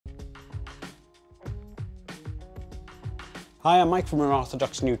Hi, I'm Mike from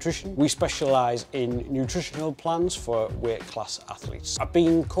Unorthodox Nutrition. We specialise in nutritional plans for weight class athletes. I've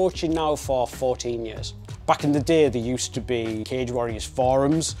been coaching now for 14 years. Back in the day, there used to be Cage Warriors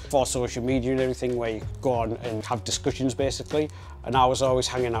forums for social media and everything where you could go on and have discussions basically. And I was always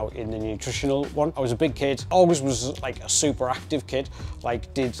hanging out in the nutritional one. I was a big kid, always was like a super active kid,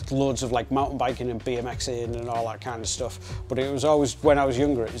 like did loads of like mountain biking and BMXing and all that kind of stuff. But it was always, when I was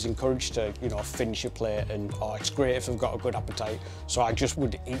younger, it was encouraged to, you know, finish your plate and, oh, it's great if I've got a good appetite. So I just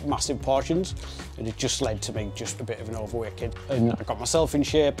would eat massive portions and it just led to me just a bit of an overweight kid. And I got myself in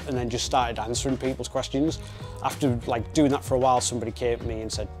shape and then just started answering people's questions. After like doing that for a while, somebody came to me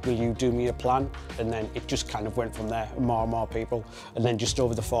and said, will you do me a plan? And then it just kind of went from there, more and more people. And then just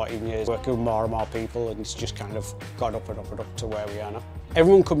over the 14 years, working with more and more people, and it's just kind of got up and up and up to where we are now.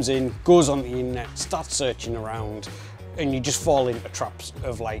 Everyone comes in, goes on the internet, starts searching around, and you just fall into traps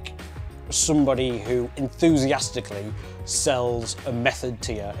of like somebody who enthusiastically sells a method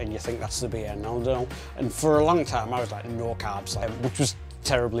to you and you think that's the be and all. And for a long time, I was like, no carbs, which was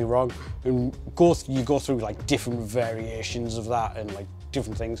terribly wrong. And you go through like different variations of that and like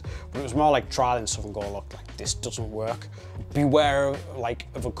different things, but it was more like trialing stuff and going, look, like this doesn't work. Beware like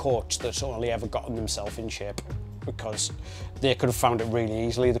of a coach that's only ever gotten themselves in shape, because they could have found it really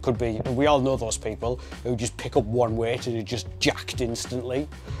easily. There could be, we all know those people who just pick up one weight and are just jacked instantly,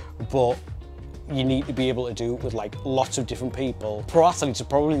 but you need to be able to do it with like lots of different people. Pro athletes are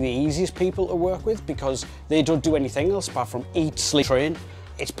probably the easiest people to work with because they don't do anything else apart from eat, sleep, train.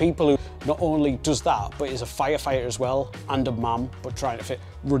 It's people who not only does that, but is a firefighter as well and a mum, but trying to fit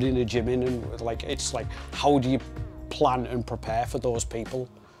running a gym in, and like, it's like, how do you plan and prepare for those people?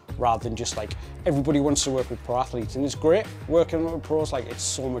 Rather than just like, everybody wants to work with pro athletes and it's great working with pros, like it's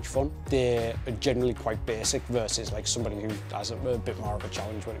so much fun. They are generally quite basic versus like somebody who has a bit more of a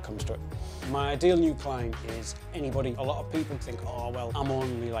challenge when it comes to it. My ideal new client is anybody. A lot of people think, oh well, I'm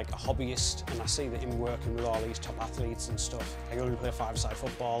only like a hobbyist, and I see that in working with all these top athletes and stuff, I only play five-a-side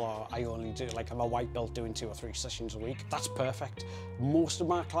football, or I only do, like I'm a white belt doing 2 or 3 sessions a week. That's perfect. Most of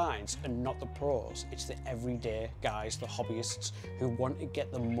my clients are not the pros, it's the everyday guys, the hobbyists who want to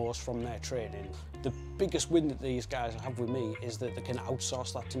get the most from their training. The biggest win that these guys have with me is that they can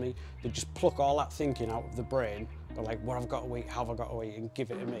outsource that to me. They just pluck all that thinking out of the brain. They're like, what I've got to eat, how have I got to eat, and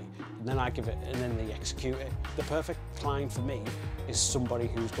give it to me. And then I give it, and then they execute it. The perfect client for me is somebody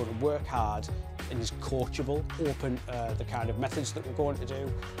who's going to work hard and is coachable, open the kind of methods that we're going to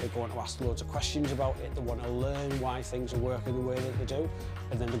do. They're going to ask loads of questions about it. They want to learn why things are working the way that they do.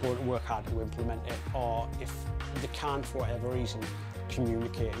 And then they're going to work hard to implement it. Or if they can't, for whatever reason,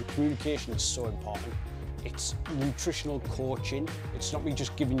 communicate. And communication is so important. It's nutritional coaching. It's not me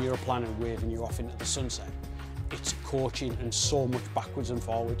just giving you a plan and waving you off into the sunset. It's coaching and so much backwards and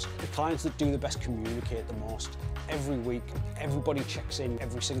forwards. The clients that do the best communicate the most. Every week, everybody checks in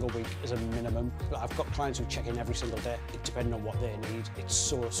every single week as a minimum. I've got clients who check in every single day, depending on what they need. It's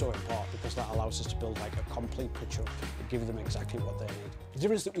so important because that allows us to build like a complete picture and give them exactly what they need. The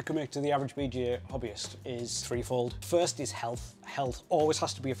difference that we can make to the average BJJ hobbyist is threefold. First is health. Health always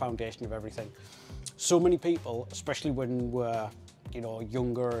has to be a foundation of everything. So many people, especially when we're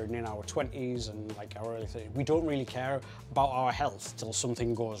younger and in our 20s and like our early 30s, we don't really care about our health till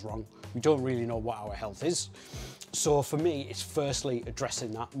something goes wrong. We don't really know what our health is. So for me, it's firstly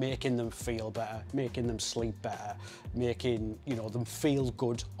addressing that, making them feel better, making them sleep better, making them feel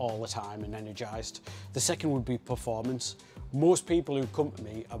good all the time and energized. The second would be performance. Most people who come to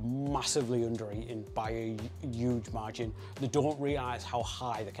me are massively under eating by a huge margin. They don't realize how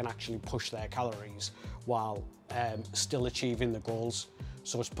high they can actually push their calories while still achieving the goals.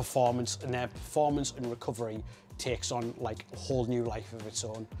 So it's performance, and their performance and recovery takes on like a whole new life of its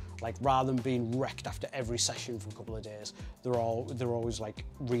own. Like, rather than being wrecked after every session for a couple of days, they're always like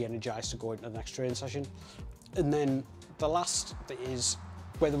re-energized to go into the next training session. And then the last is,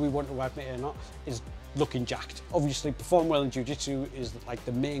 whether we want to admit it or not, is looking jacked. Obviously, perform well in jiu-jitsu is like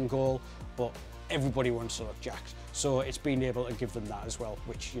the main goal, but everybody wants to look jacked. So it's being able to give them that as well,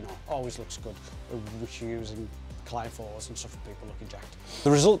 which always looks good, which you use in client photos and stuff of people looking jacked.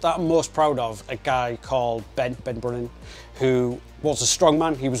 The result that I'm most proud of, a guy called Ben Brunning, who was a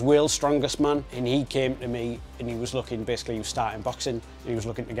strongman. He was world's strongest man, and he came to me and he was looking, basically he was starting boxing, and he was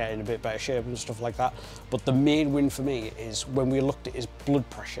looking to get in a bit better shape and stuff like that. But the main win for me is when we looked at his blood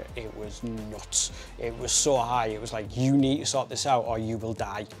pressure, it was nuts. It was so high, it was like, you need to sort this out or you will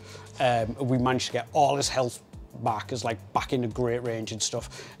die. We managed to get all his health markers like back in a great range and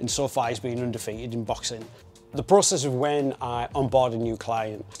stuff, and so far he's been undefeated in boxing. The process of when I onboard a new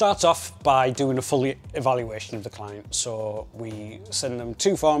client starts off by doing a full evaluation of the client. So we send them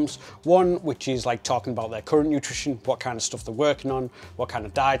 2 forms. One, which is like talking about their current nutrition, what kind of stuff they're working on, what kind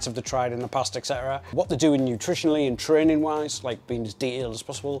of diets have they tried in the past, etc. What they're doing nutritionally and training wise, like being as detailed as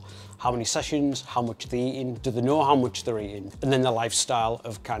possible. How many sessions, how much they're eating, do they know how much they're eating? And then the lifestyle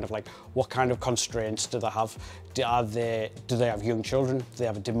of kind of like, what kind of constraints do they have? Do they have young children? Do they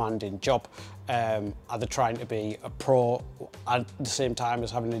have a demanding job? Are they trying to be a pro at the same time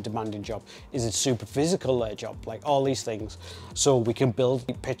as having a demanding job? Is it super physical, their job? Like all these things. So we can build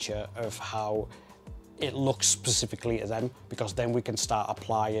a picture of how it looks specifically to them, because then we can start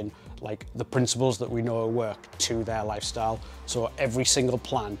applying like the principles that we know work to their lifestyle. So every single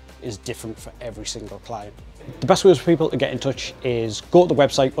plan is different for every single client. The best ways for people to get in touch is go to the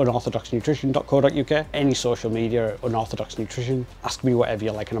website unorthodoxnutrition.co.uk, any social media, Unorthodox Nutrition, ask me whatever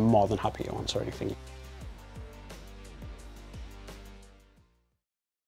you like and I'm more than happy to answer anything.